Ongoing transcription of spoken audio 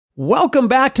Welcome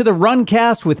back to the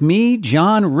Runcast with me,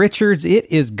 John Richards. It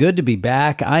is good to be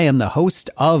back. I am the host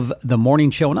of the morning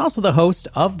show and also the host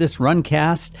of this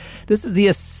Runcast. This is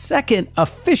the second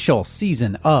official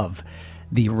season of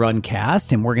the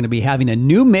Runcast, and we're going to be having a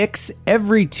new mix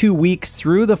every 2 weeks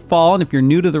through the fall. And if you're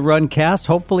new to the Runcast,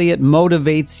 hopefully it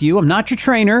motivates you. I'm not your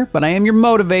trainer, but I am your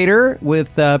motivator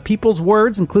with people's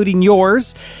words, including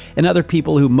yours, and other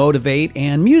people who motivate,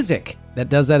 and music that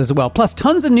does that as well. Plus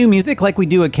tons of new music like we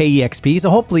do at KEXP. So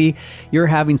hopefully you're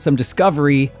having some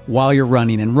discovery while you're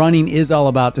running. And running is all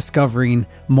about discovering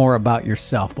more about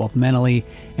yourself, both mentally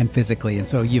and physically. And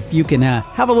so if you can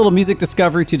have a little music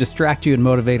discovery to distract you and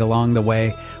motivate along the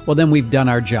way, well, then we've done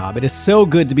our job. It is so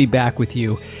good to be back with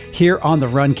you here on the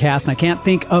Runcast. And I can't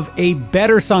think of a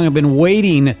better song. I've been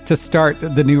waiting to start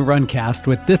the new Runcast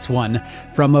with this one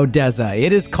from ODESZA.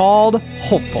 It is called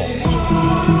Hopeful.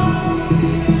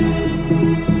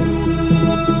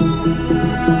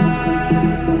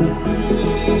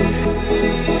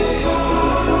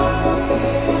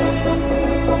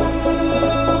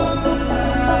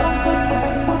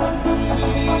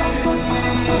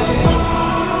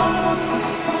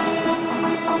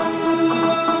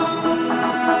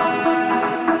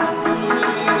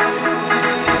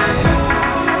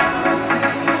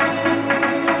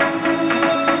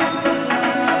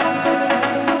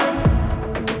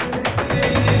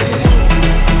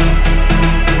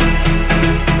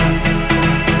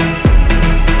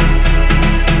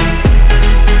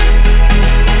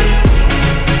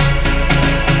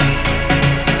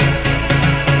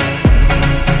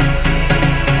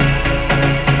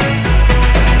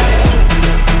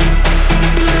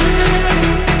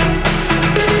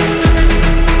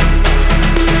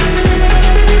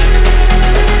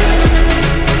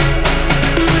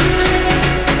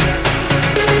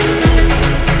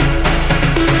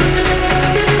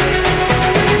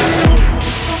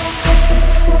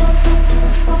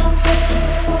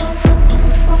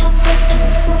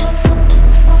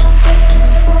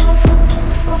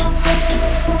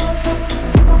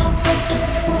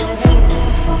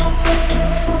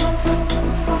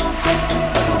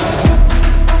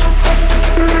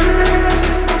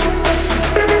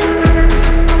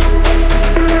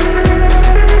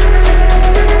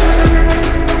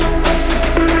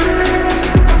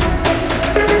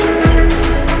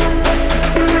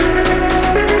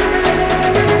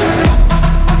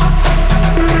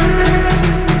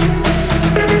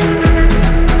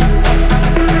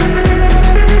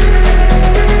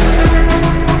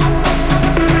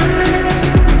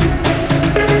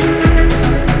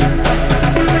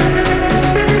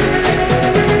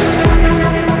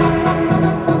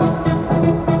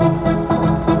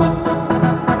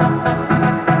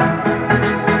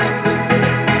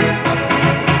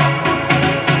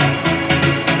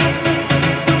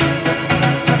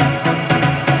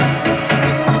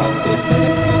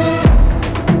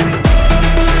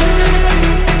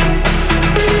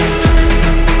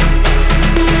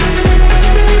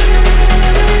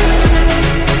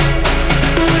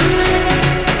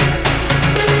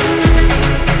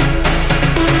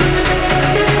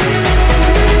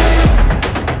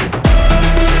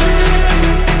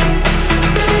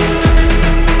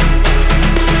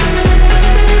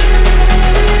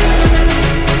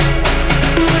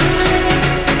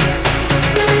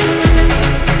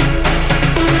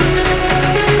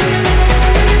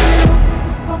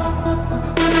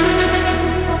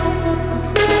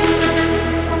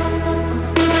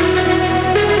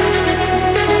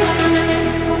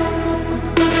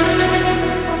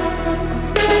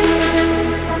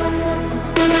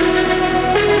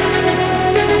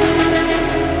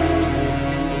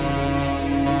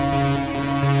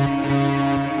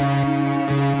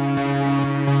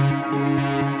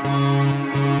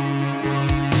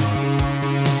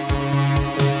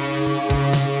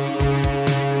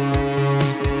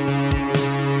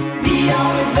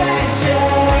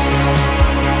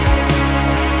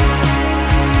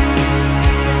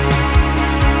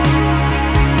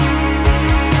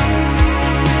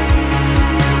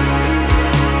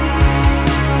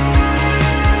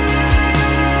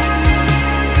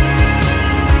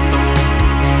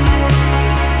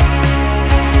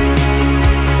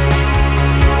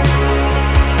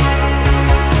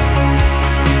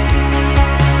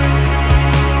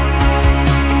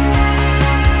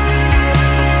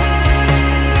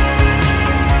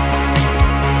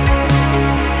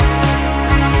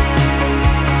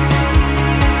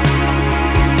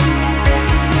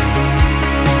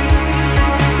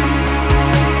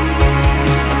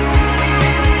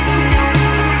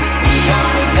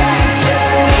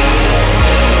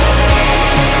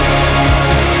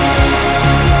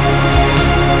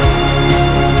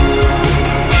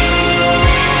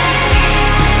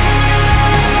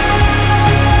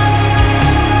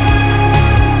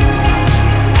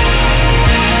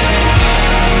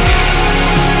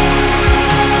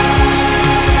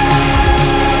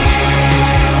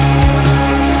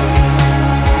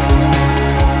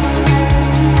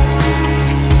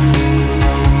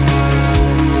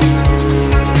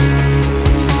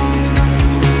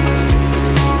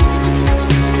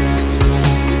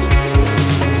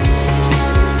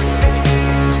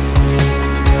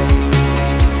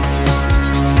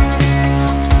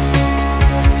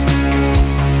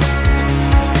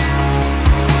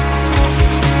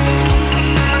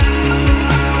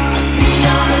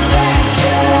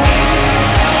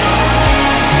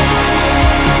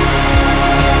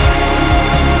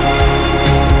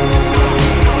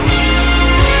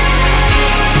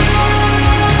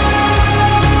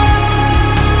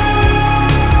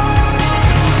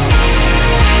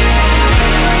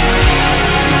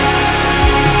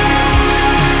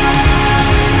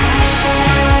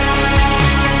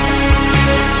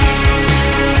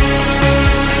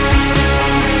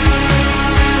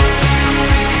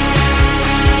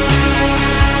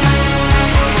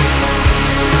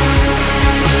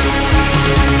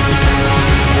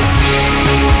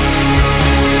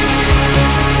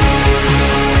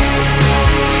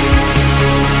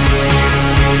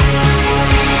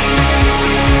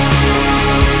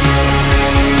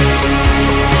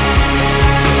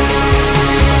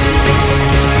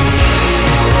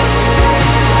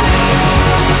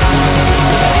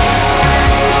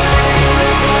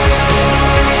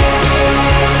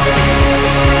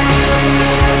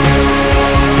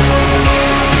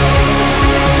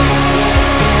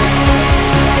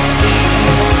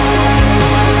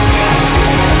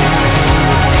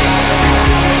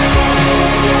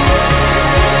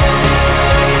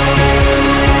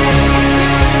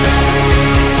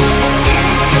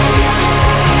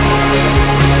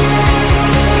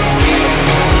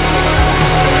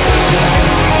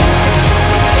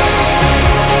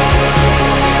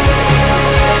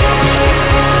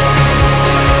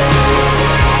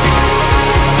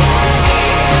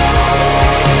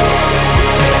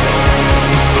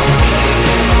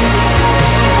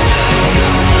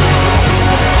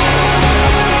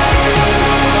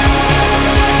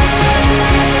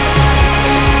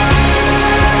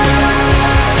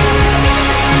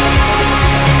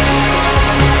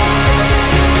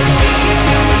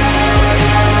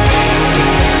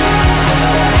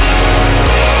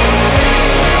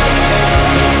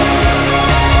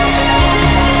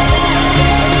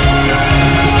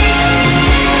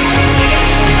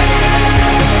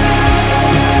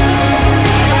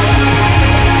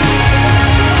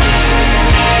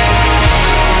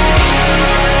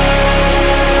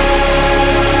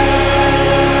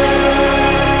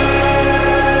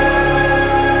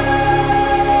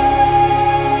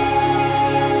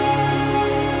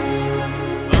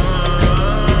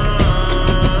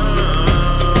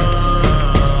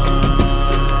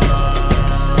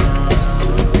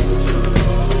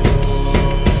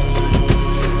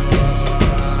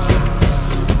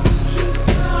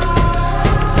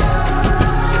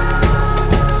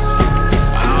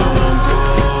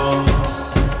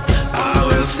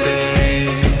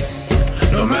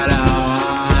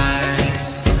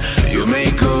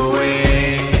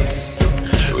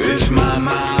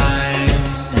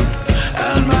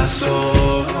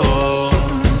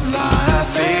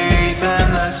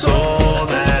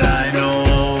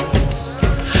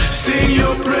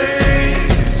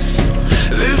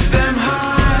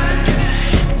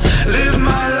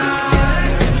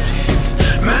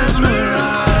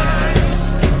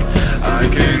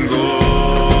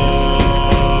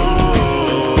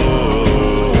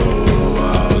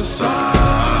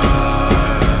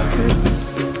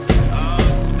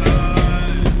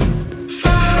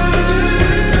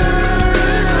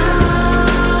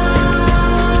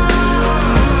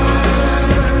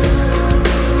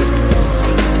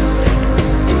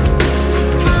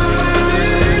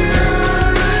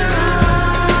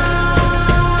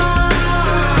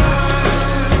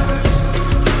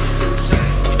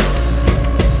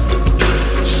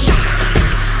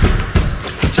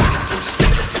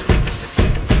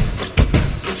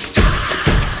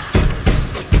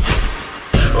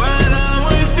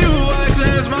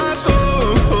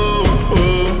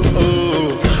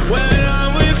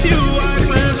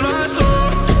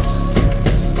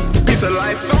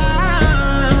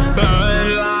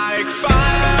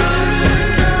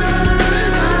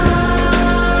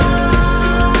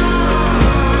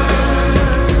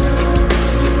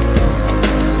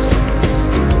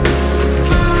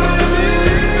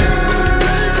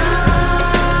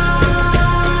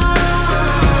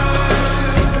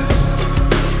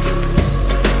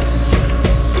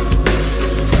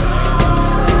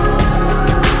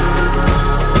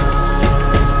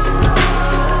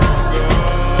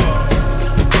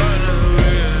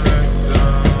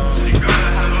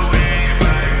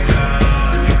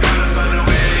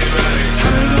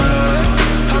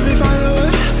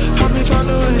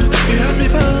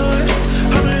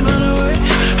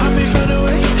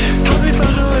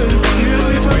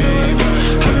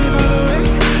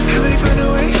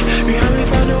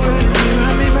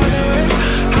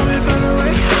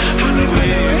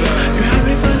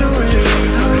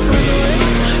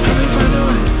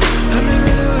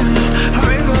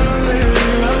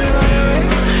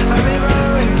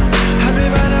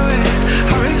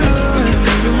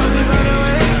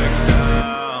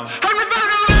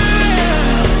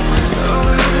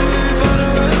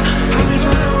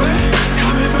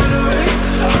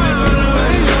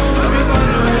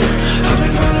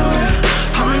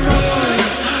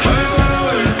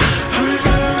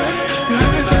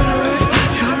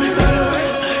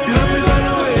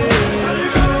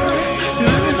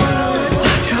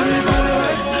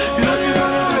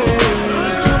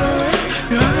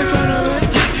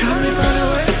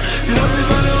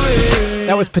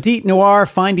 was Petite Noir,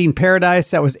 Finding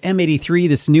Paradise. That was M83.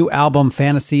 This new album,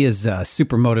 Fantasy, is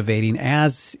super motivating,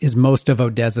 as is most of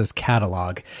ODESZA's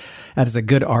catalog. That is a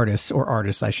good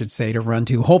artist, I should say, to run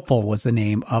to. Hopeful was the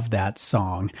name of that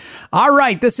song. All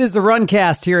right, this is the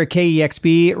Runcast here at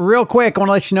KEXP. Real quick, I want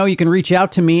to let you know you can reach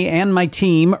out to me and my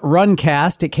team,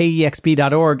 runcast at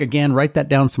kexp.org. Again, write that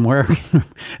down somewhere.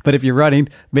 But if you're running,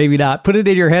 maybe not. Put it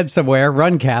in your head somewhere,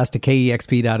 runcast at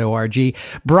kexp.org.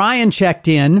 Brian checked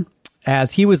in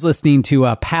as he was listening to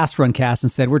a past Runcast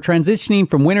and said, we're transitioning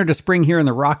from winter to spring here in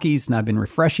the Rockies, and I've been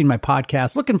refreshing my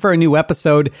podcast, looking for a new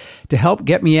episode to help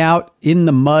get me out in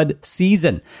the mud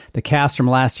season. The cast from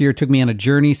last year took me on a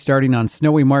journey starting on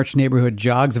snowy March neighborhood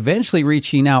jogs, eventually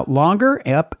reaching out longer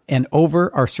up and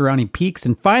over our surrounding peaks,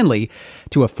 and finally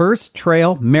to a first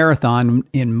trail marathon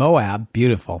in Moab,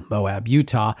 beautiful Moab,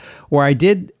 Utah, where I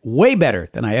did way better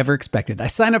than I ever expected. I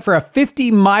signed up for a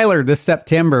 50-miler this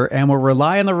September and will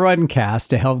rely on the Runcast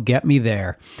to help get me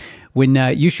there. When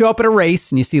you show up at a race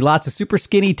and you see lots of super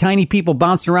skinny, tiny people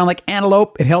bouncing around like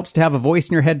antelope, it helps to have a voice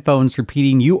in your headphones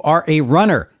repeating, "You are a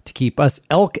runner," to keep us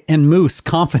elk and moose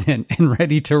confident and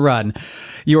ready to run.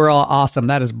 You are all awesome.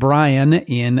 That is Brian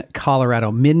in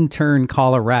Colorado, Minturn,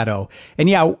 Colorado. And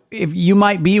yeah, if you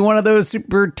might be one of those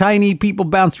super tiny people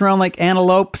bouncing around like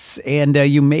antelopes, and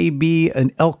you may be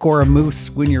an elk or a moose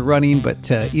when you're running,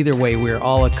 but either way, we're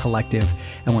all a collective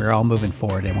and we're all moving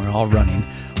forward and we're all running,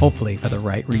 hopefully for the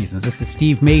right reasons. This is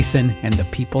Steve Mason and The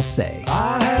People Say.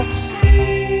 I have to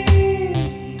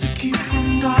see to keep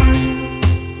from dying.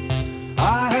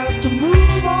 I have to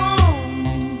move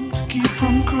on to keep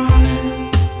from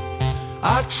crying.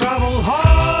 I travel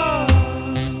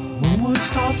hard when words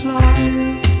start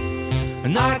flying,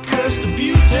 and I curse the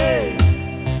beauty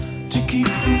to keep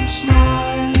from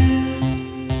smiling.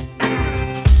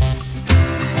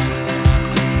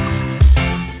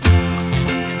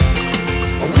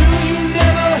 Will you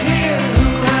never hear who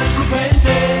has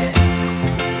repented?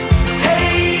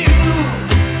 Hey you,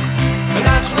 and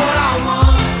that's what I want.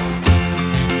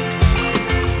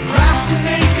 Grasp the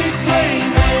naked flame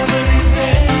never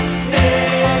intended.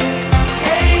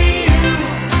 Hey you,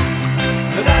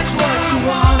 and that's what you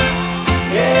want.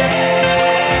 Yeah,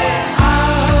 I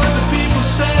heard the people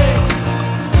say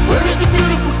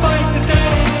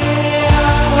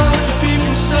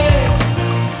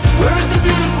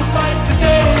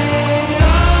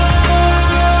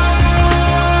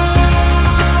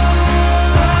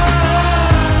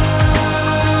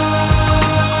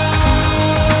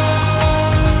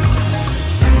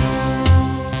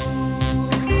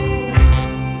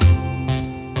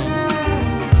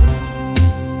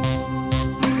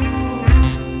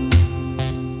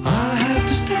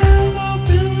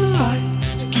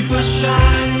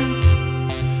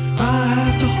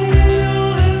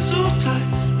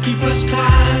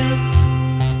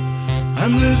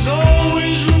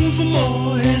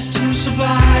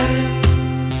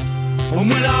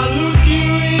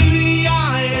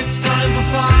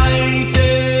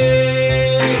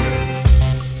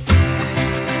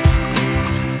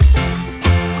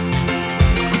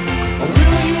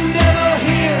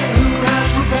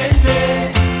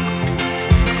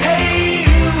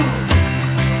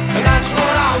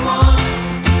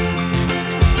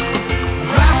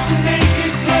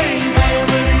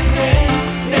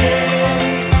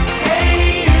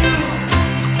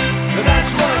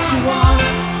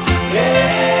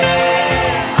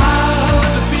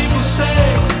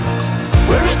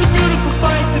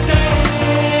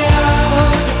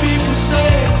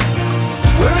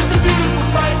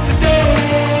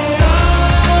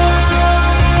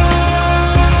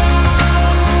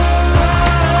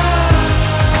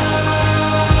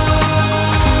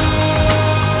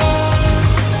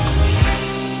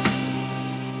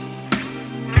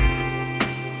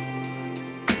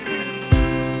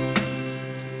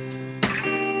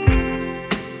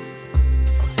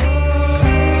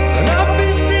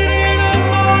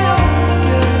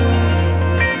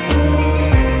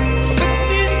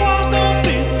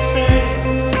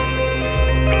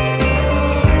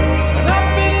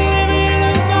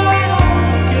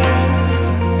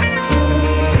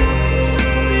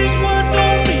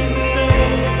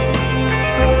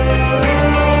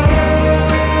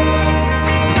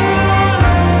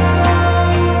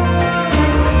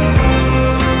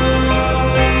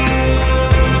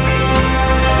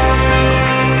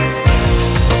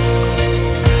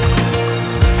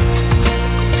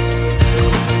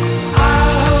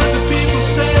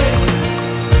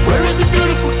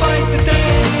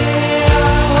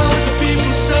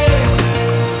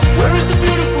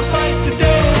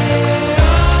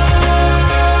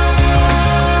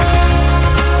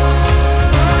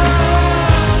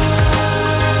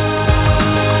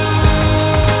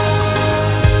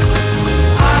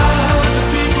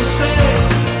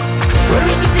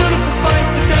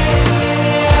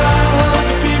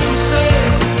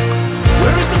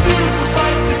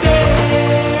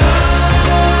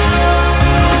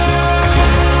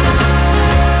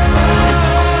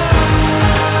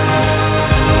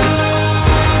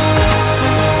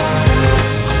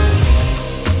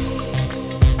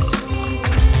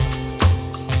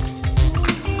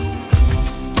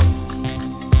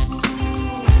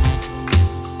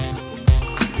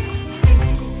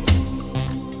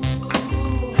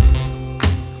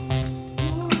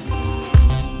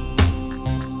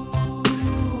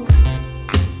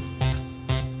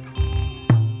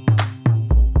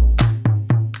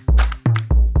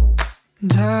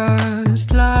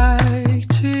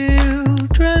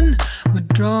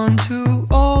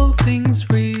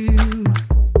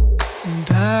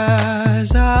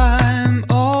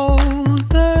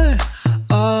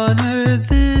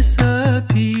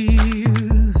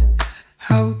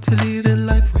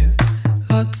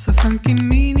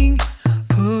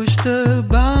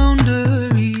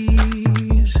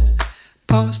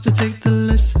pause to take the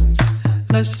lessons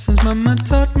mama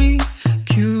taught me.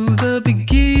 Cue the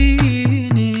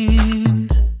beginning.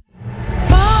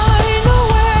 Find a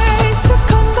way to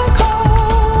come back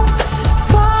home.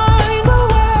 Find a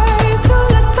way to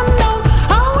let them know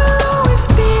I will always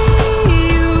be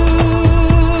you.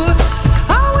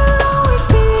 I will always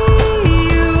be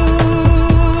you.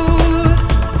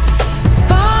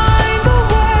 Find a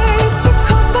way to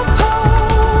come back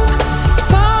home.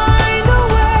 Find a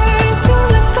way to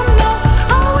let them know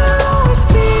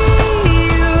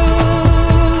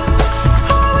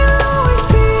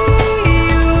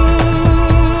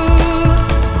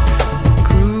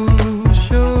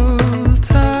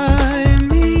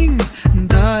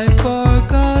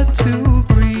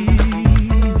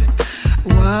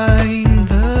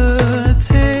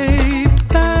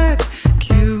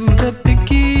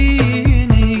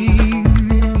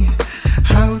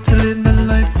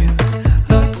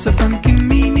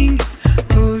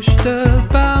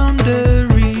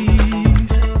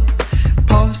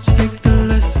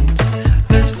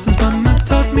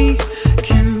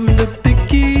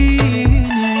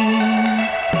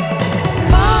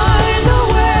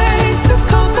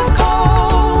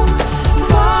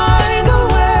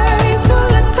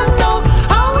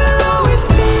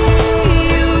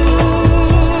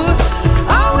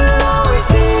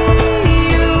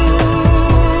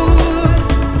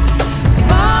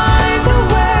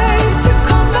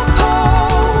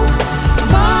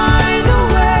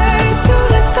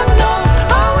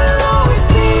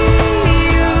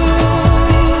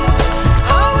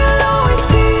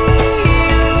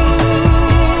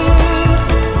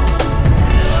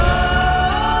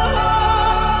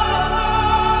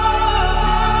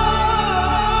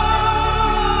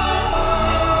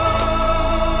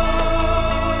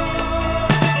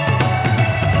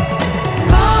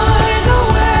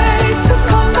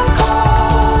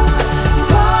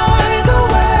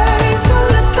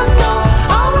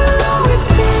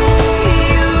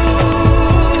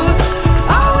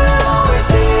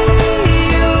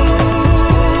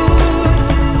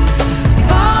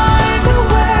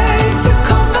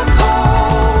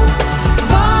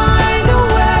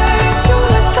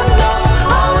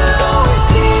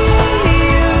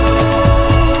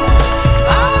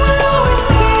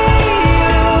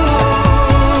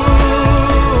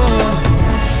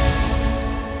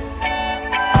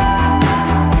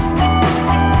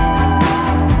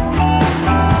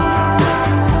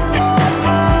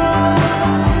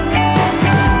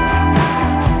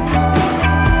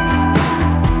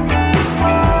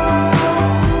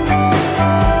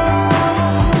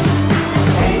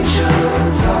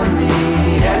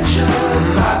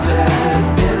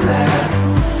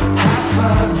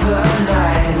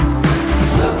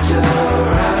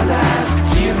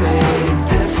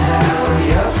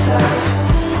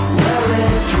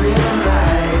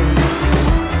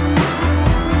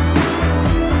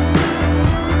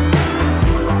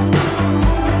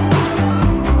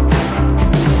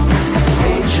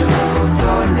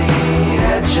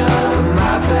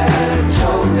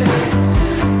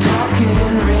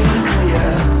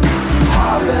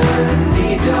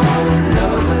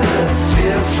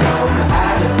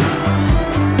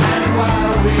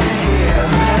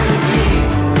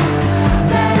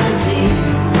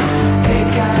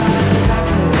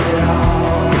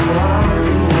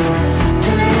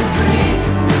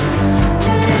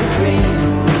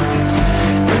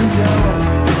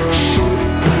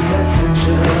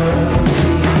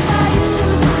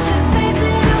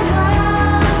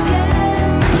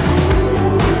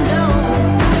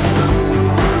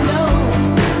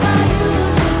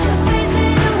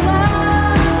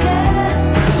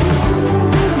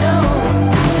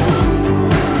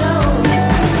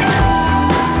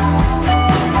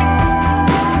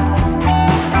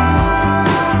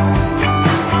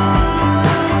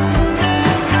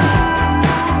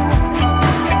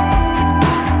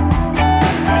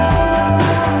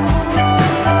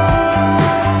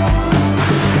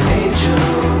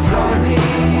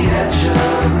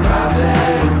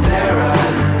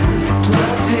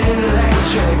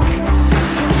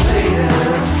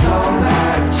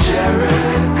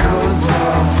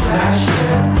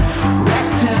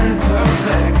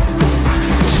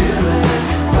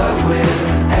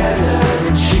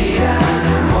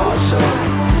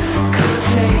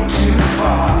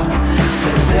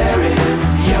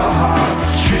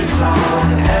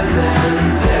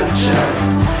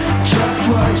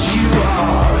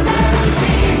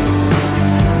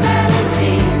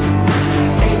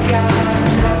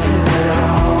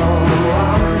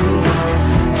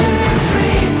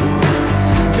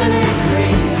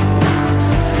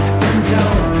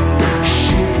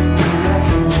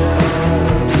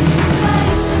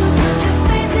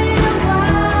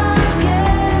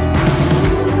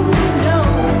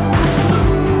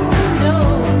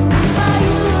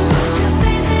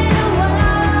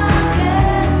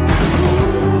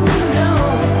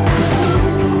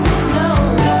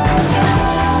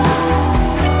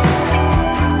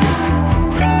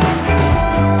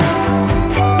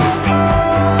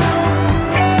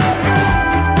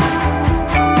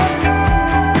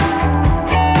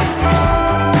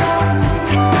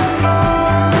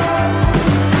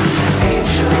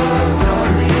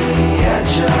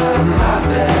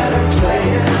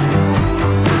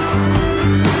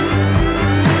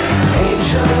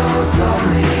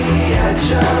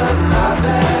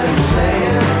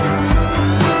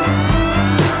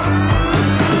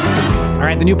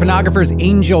the new Pornographers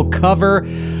Angel cover.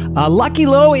 Lucky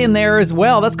Low in there as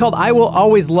well. That's called I Will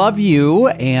Always Love You.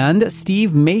 And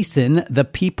Steve Mason, The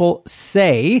People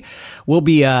Say. We'll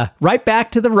be right back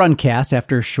to the Runcast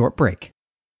after a short break.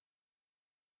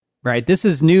 Right, this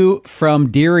is new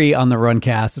from Deary on the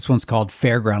Runcast. This one's called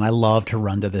Fairground. I love to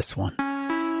run to this one.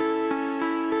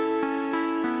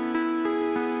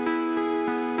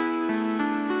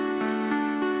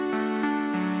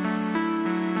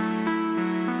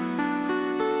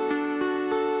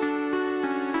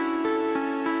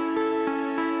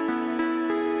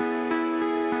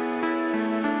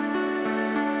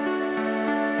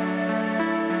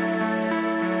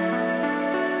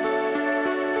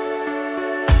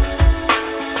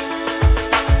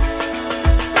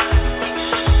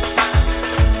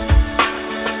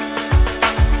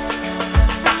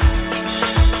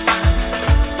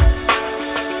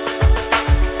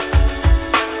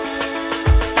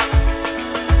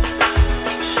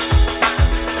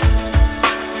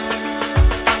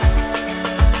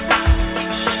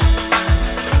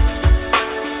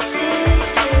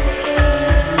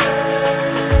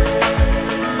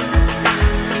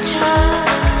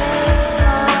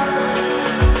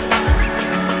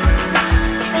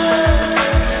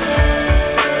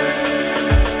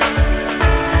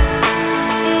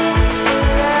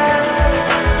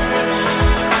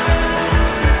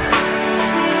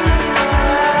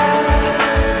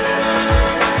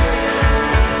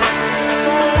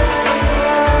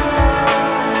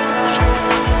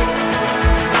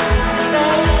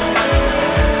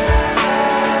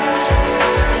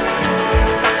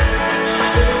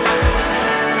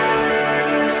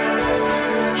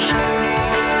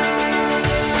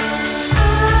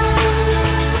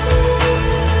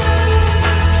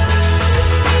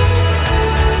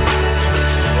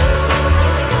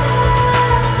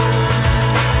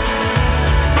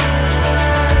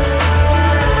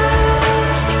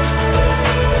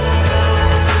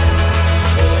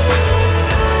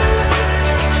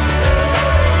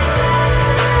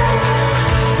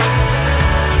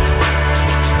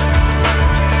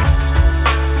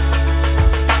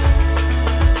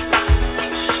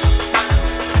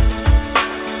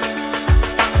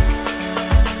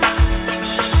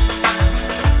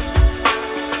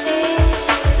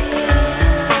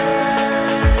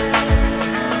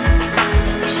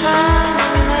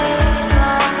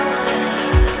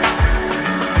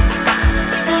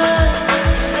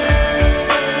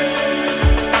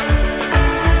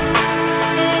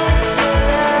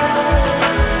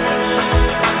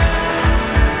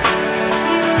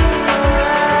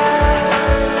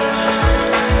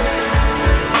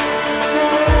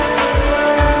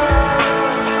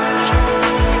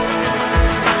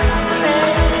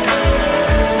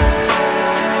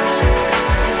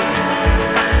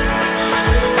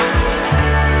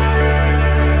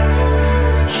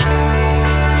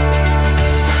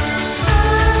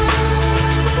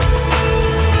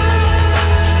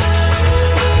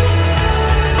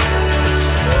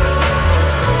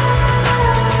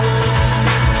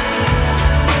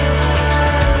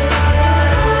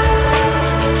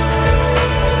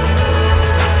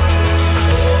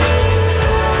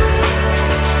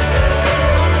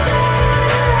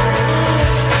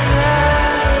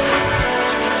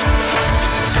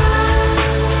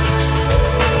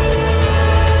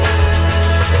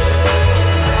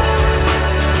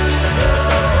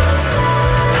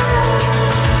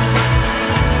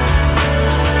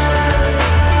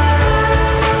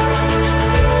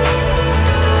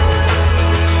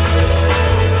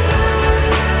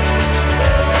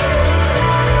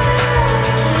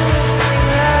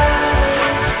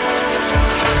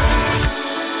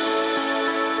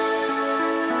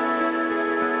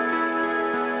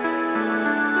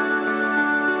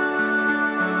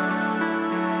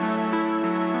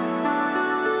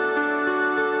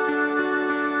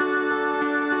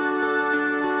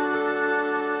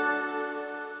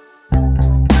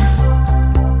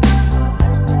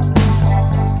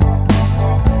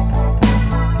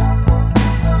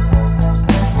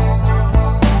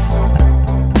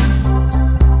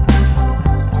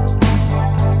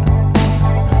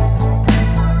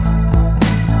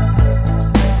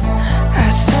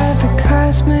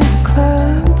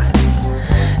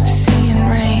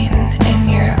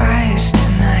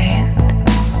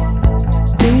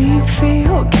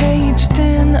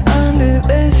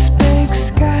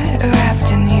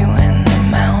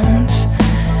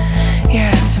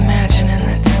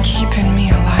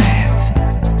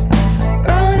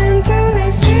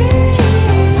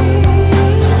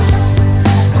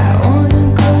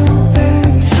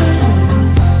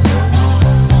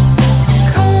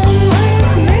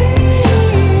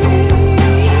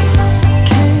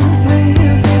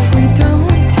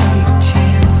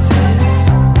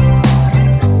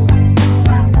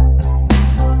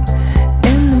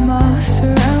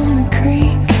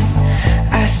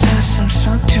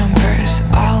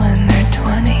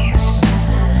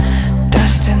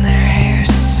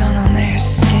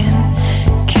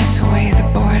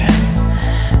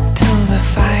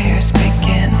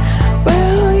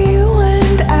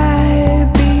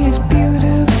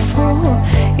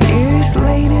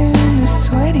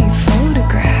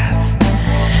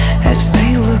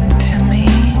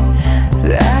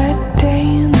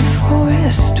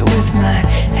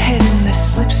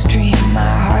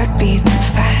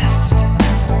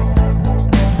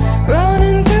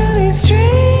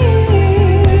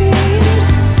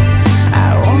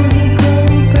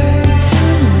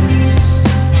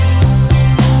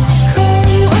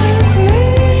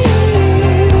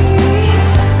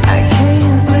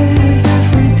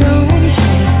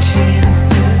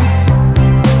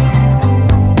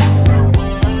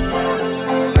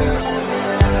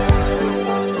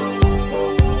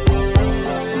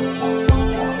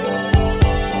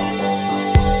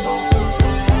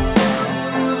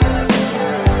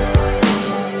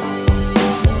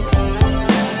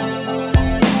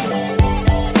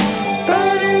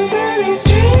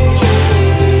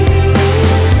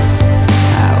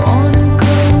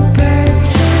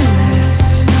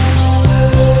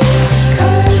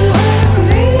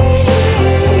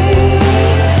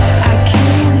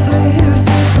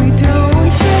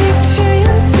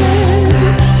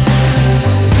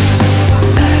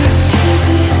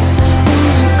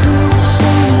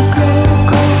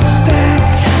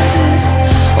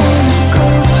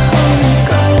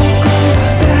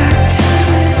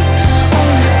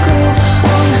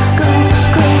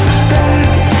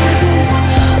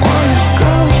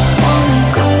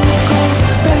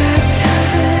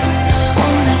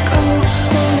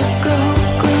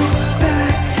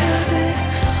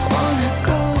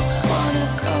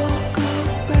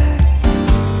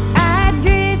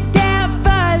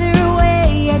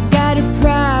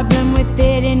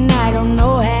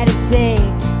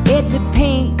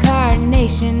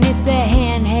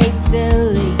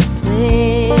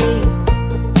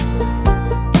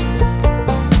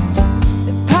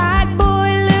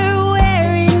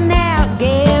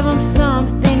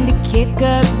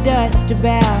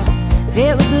 If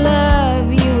it was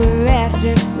love you were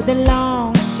after, with a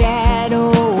long shadow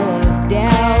of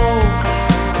doubt.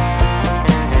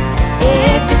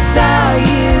 If it's all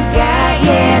you got,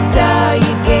 yeah, it's all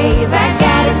you gave, I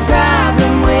got a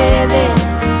problem with it.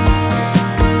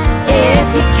 If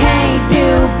you can't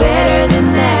do better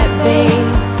than that,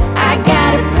 babe, I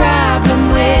got a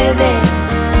problem with it.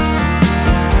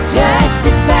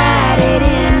 Justified it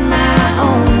in my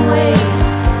own way,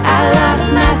 I lost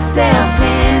myself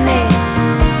in it.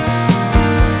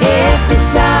 If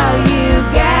it's all you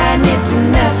got and it's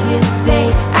enough you say,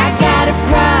 I got a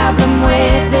problem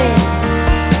with it.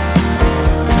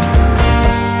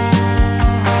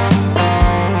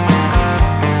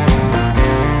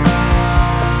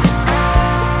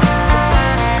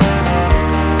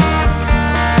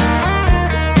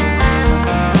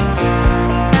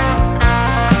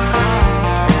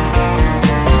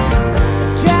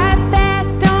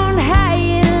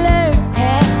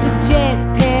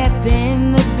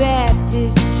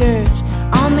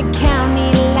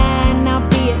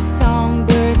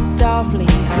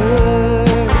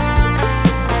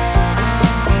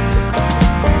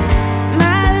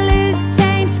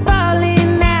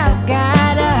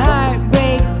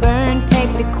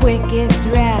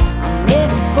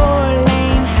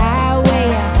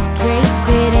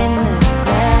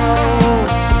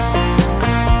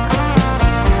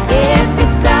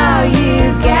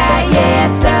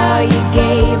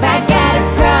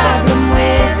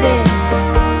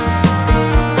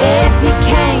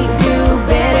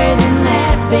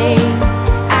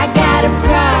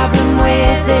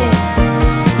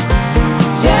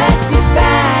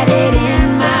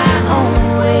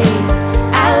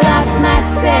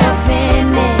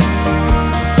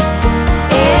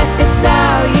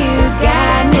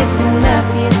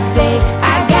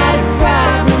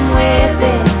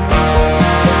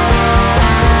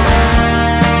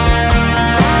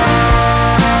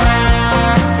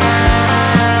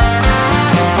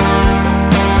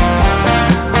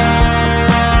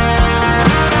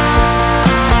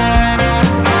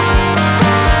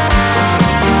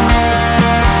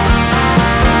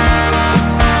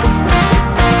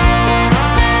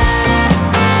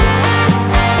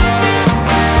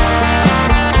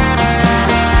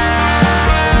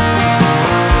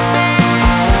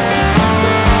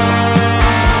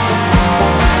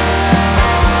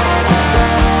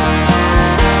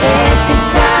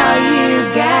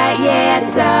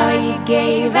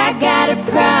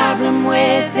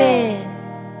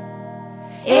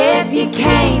 If you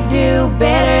can't do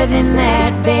better than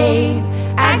that, babe,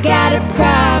 I got a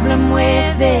problem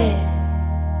with it.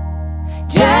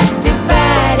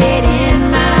 Justified it in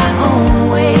my own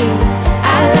way,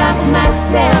 I lost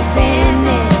myself in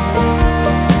it.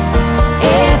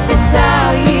 If it's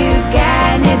all you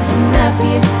got and it's enough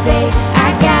you say,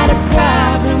 I got a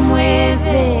problem with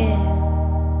it.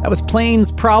 That was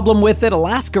Plains' Problem with It.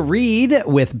 Alaska Reed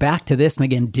with Back to This. And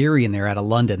again, Deary in there out of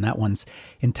London. That one's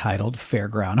entitled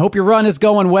Fairground. Hope your run is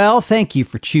going well. Thank you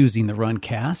for choosing the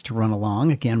Runcast to run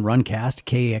along. Again, Runcast,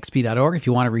 KEXP.org if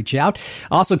you want to reach out.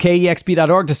 Also,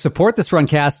 KEXP.org to support this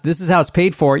Runcast. This is how it's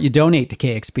paid for. You donate to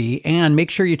KEXP. And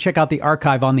make sure you check out the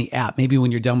archive on the app. Maybe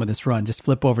when you're done with this run, just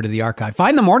flip over to the archive.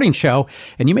 Find the morning show,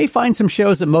 and you may find some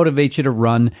shows that motivate you to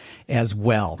run as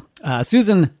well.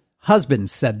 Susan Husband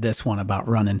said this one about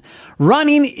running.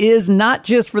 Running is not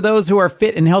just for those who are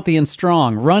fit and healthy and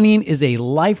strong. Running is a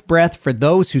life breath for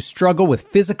those who struggle with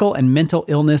physical and mental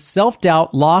illness,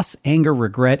 self-doubt, loss, anger,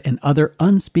 regret, and other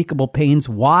unspeakable pains.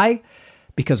 Why?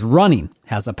 Because running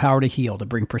has the power to heal, to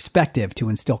bring perspective, to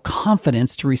instill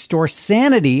confidence, to restore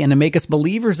sanity, and to make us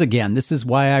believers again. This is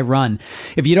why I run.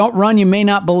 If you don't run, you may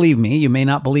not believe me. You may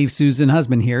not believe Susan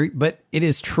Husband here, but it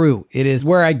is true. It is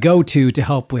where I go to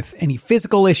help with any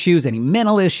physical issues, any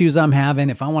mental issues I'm having.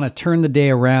 If I want to turn the day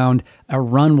around, a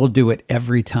run will do it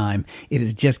every time. It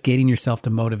is just getting yourself to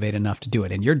motivate enough to do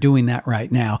it, and you're doing that right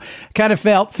now. Kind of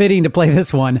felt fitting to play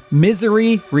this one,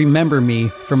 Misery, Remember Me,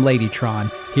 from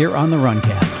Ladytron, here on the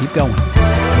Runcast. Keep going.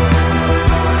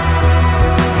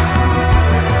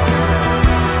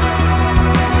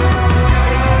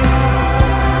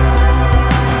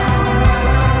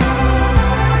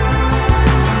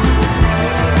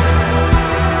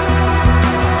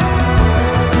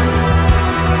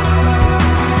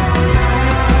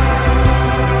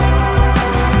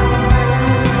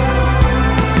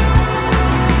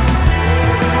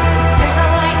 There's a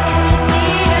light, can you see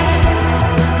it?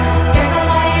 There's a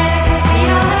light, I can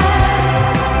feel it.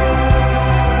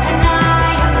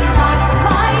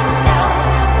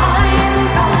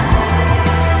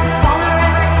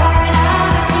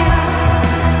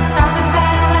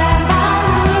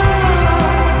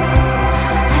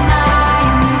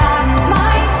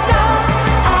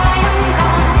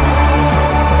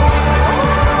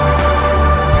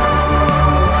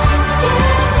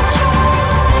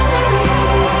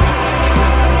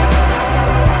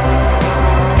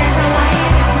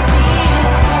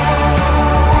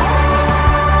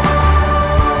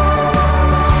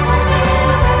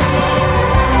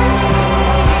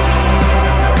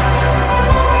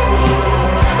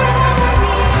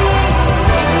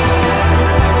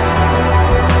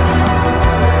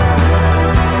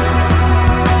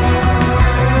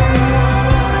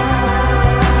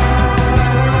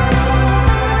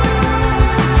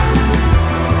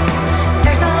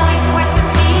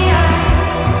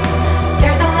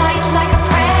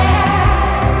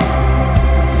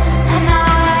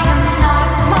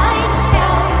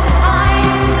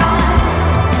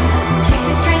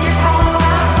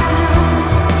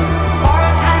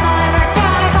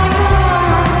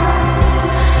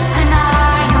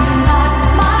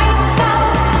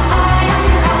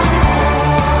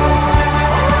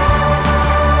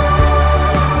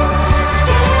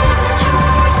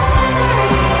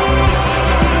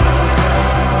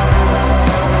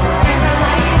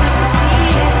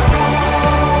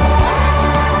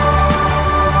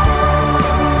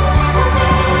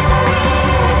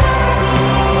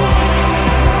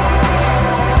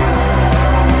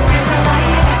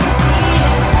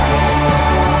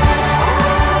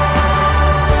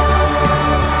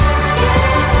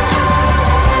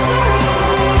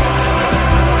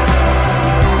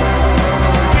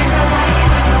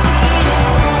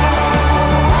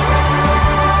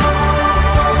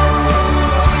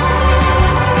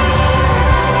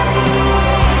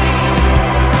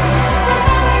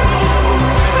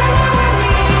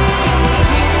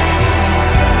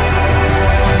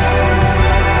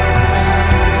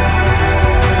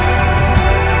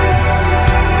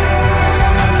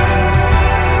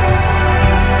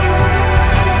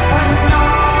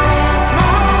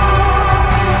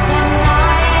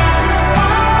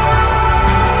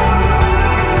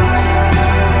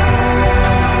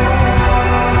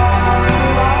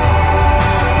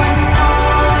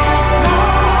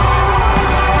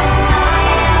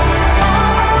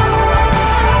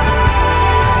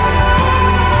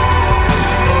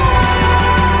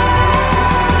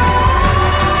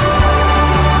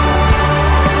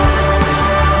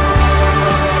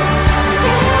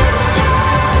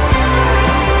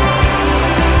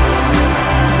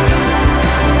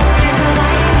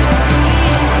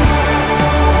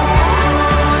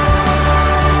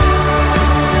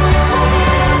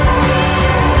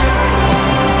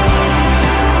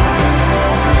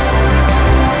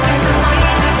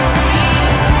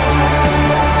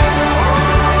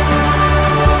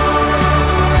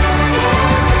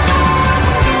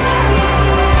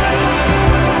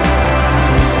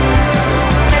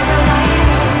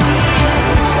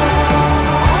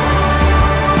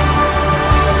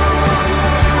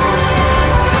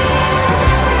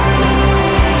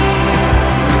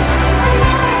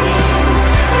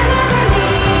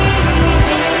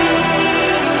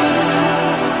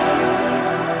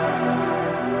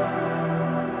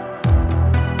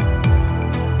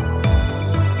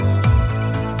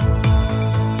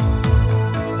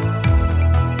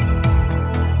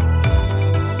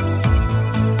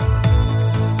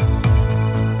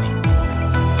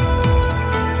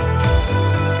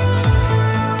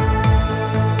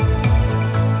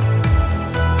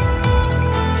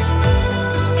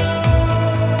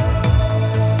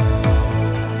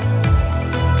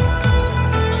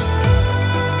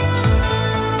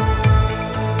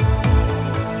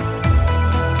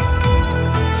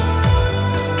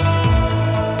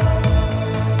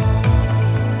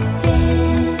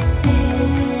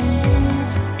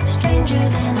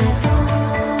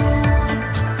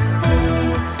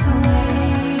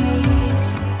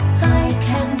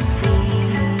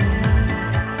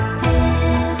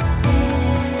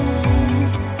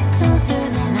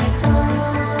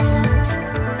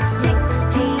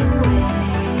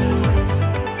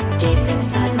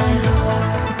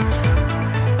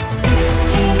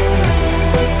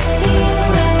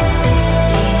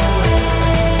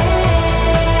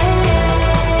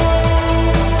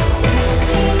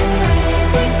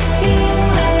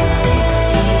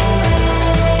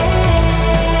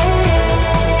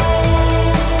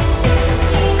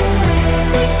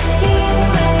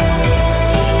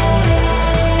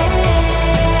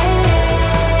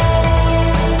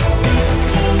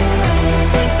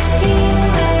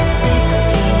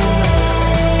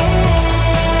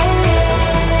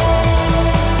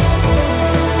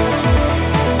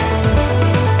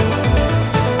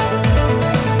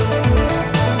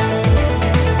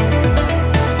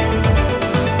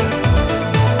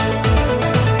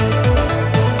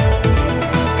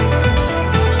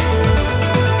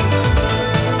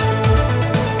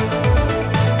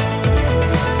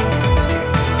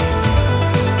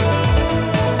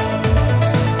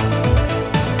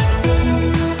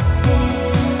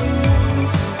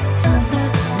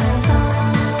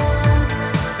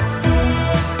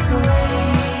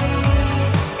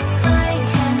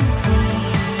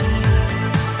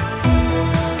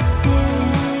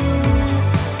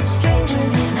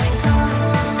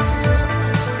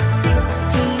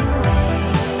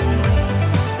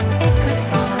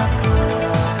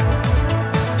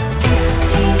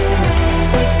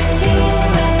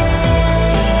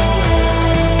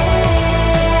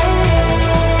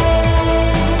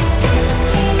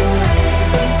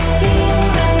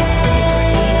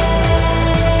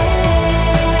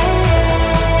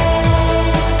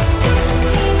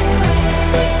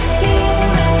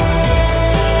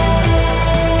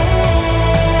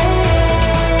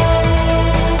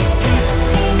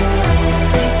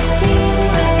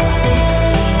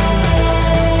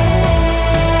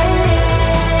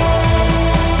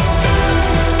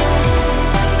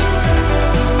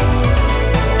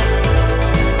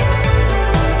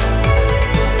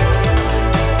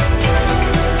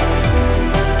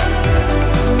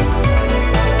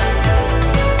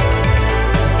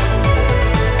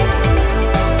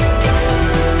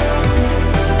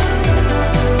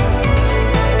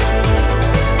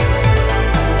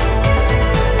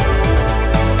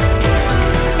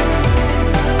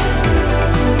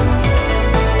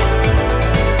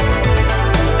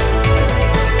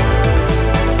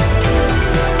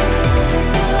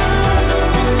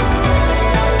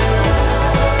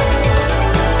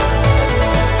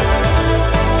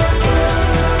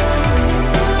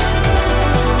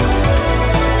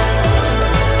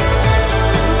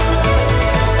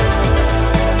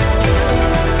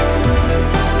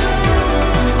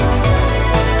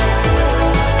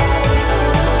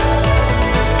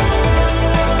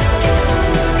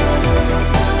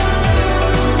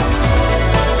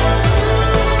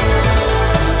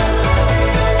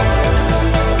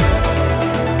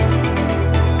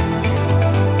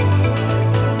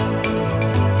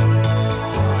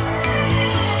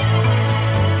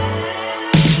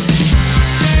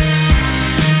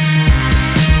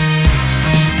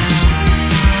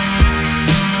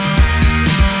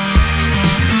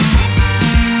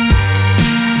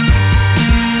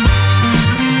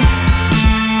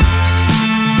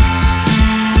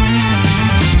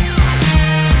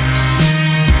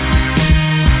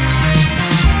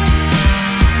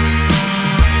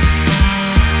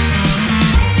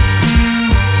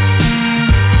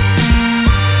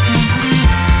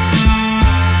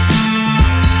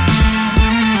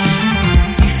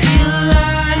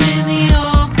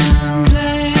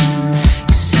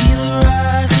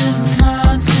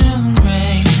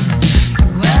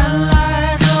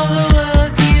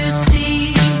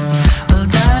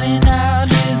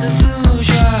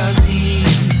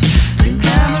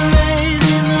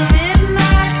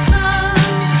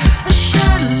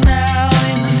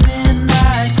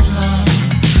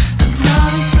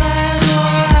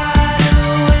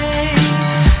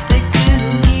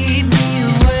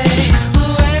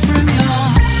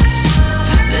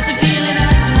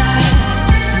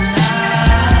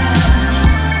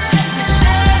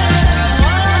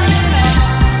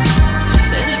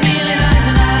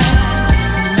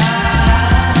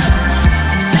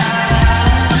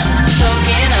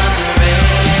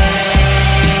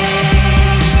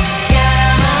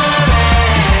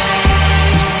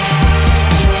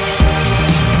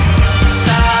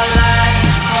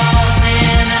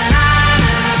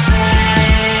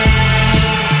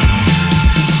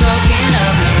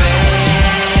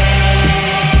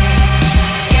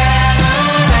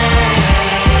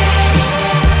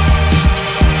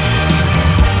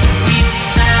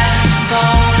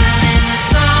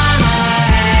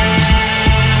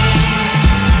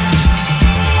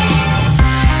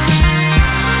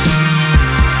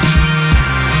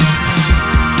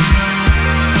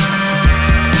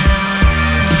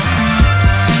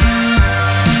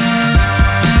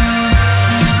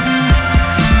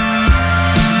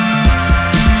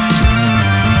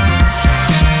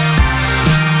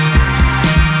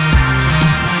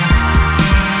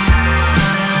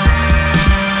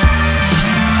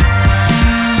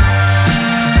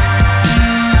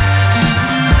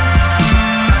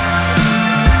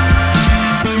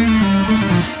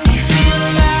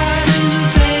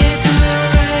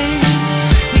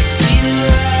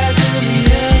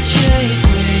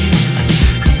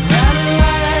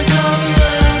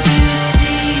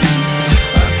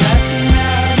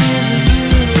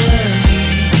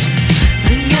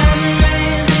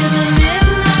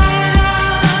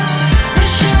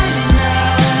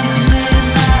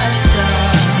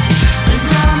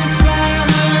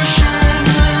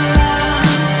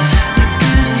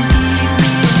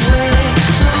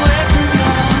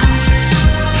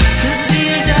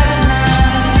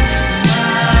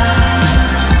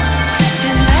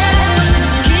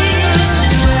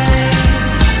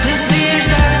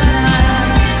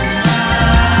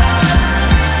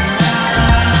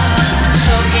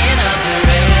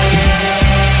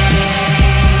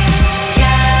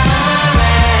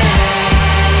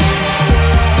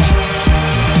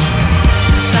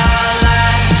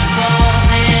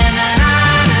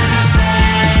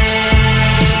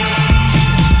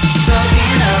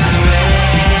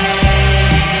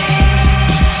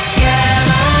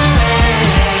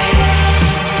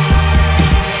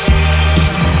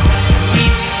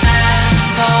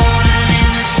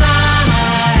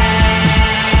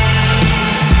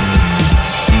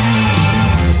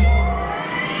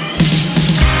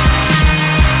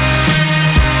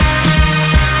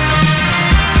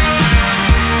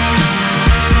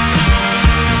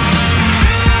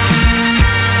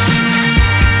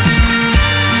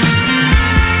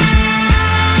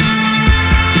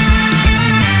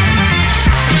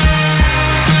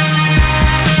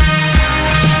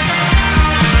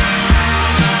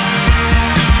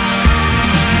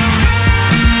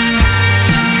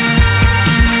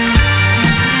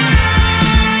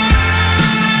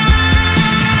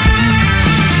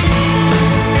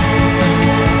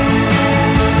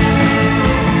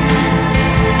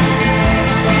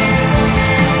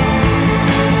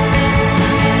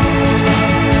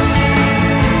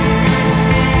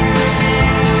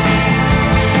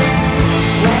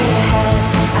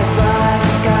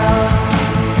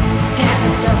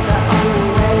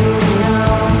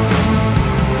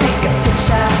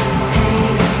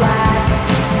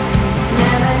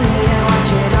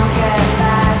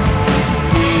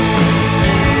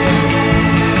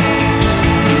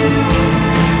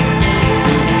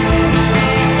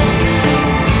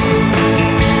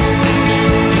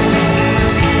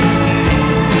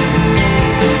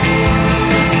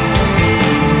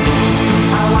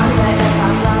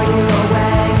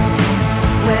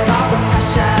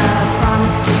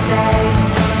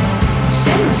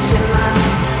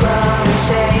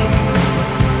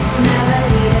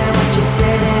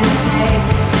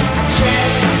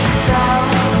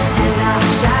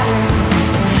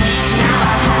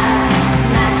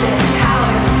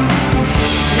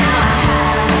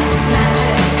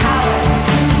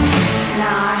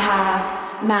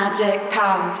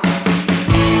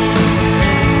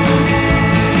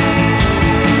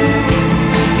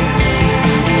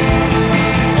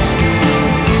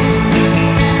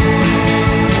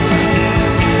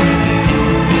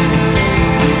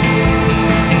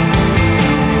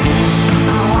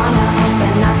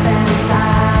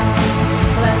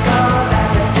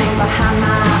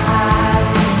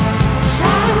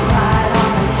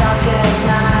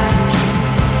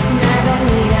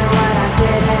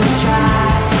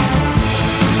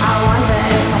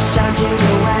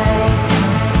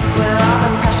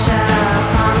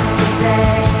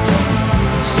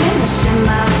 a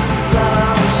shimmer,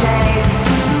 blow and shake.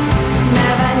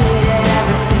 Never needed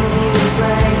everything you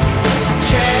break. I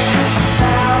tripped,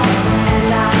 fell, and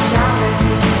I shouted.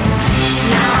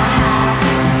 Now I have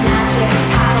magic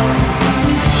powers.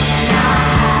 Now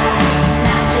I have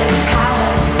magic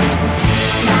powers.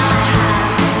 Now I have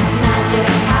magic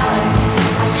powers.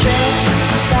 I tripped,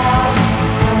 fell,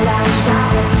 and I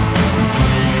shouted.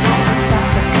 But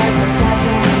because it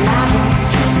doesn't matter.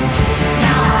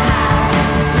 Now I have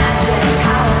magic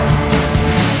powers.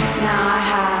 Now I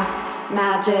have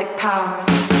magic powers.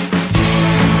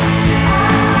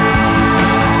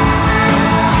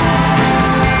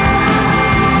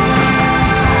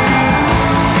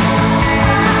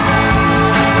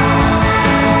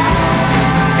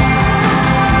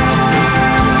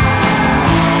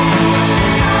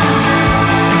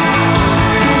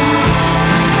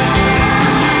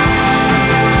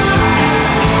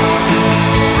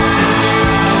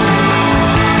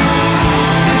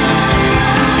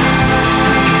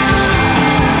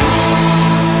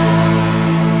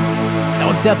 That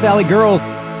was Death Valley Girls,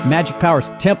 Magic Powers,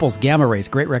 Temples, Gamma Rays.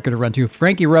 Great record to run to.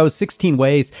 Frankie Rose, 16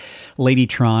 Ways,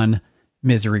 Ladytron,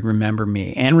 Misery, Remember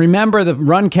Me. And remember, the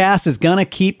Runcast is going to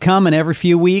keep coming every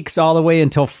few weeks all the way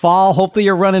until fall. Hopefully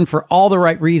you're running for all the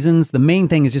right reasons. The main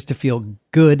thing is just to feel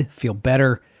good, feel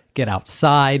better, get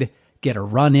outside, get a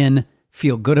run in,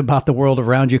 feel good about the world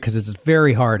around you, because it's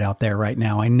very hard out there right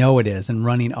now. I know it is, and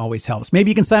running always helps.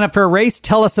 Maybe you can sign up for a race,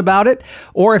 tell us about it,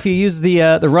 or if you use the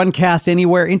Runcast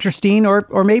anywhere interesting,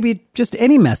 or maybe just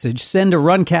any message, send a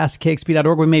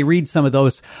runcast@kxp.org. We may read some of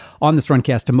those on this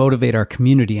Runcast to motivate our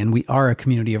community, and we are a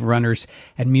community of runners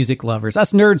and music lovers.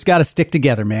 Us nerds got to stick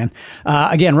together, man.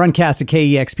 Again,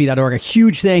 runcast@kexp.org. A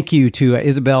huge thank you to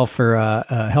Isabel for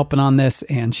helping on this,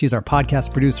 and she's our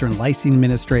podcast producer and licensing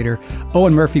administrator.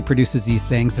 Owen Murphy produces these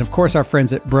things, and of course our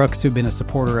friends at Brooks, who've been a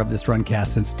supporter of this Runcast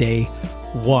since day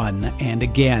one. And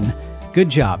again, good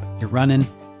job. You're running,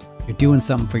 you're doing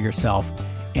something for yourself,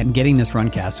 and getting this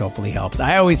Runcast hopefully helps.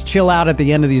 I always chill out at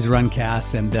the end of these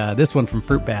Runcasts, and this one from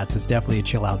Fruit Bats is definitely a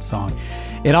chill out song.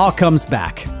 It all comes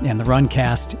back, and the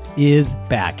Runcast is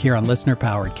back here on listener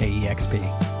powered KEXP.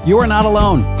 You are not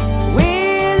alone.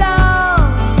 We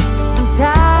lost some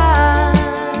time,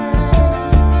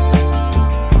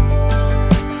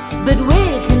 but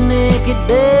we can make it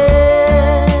better.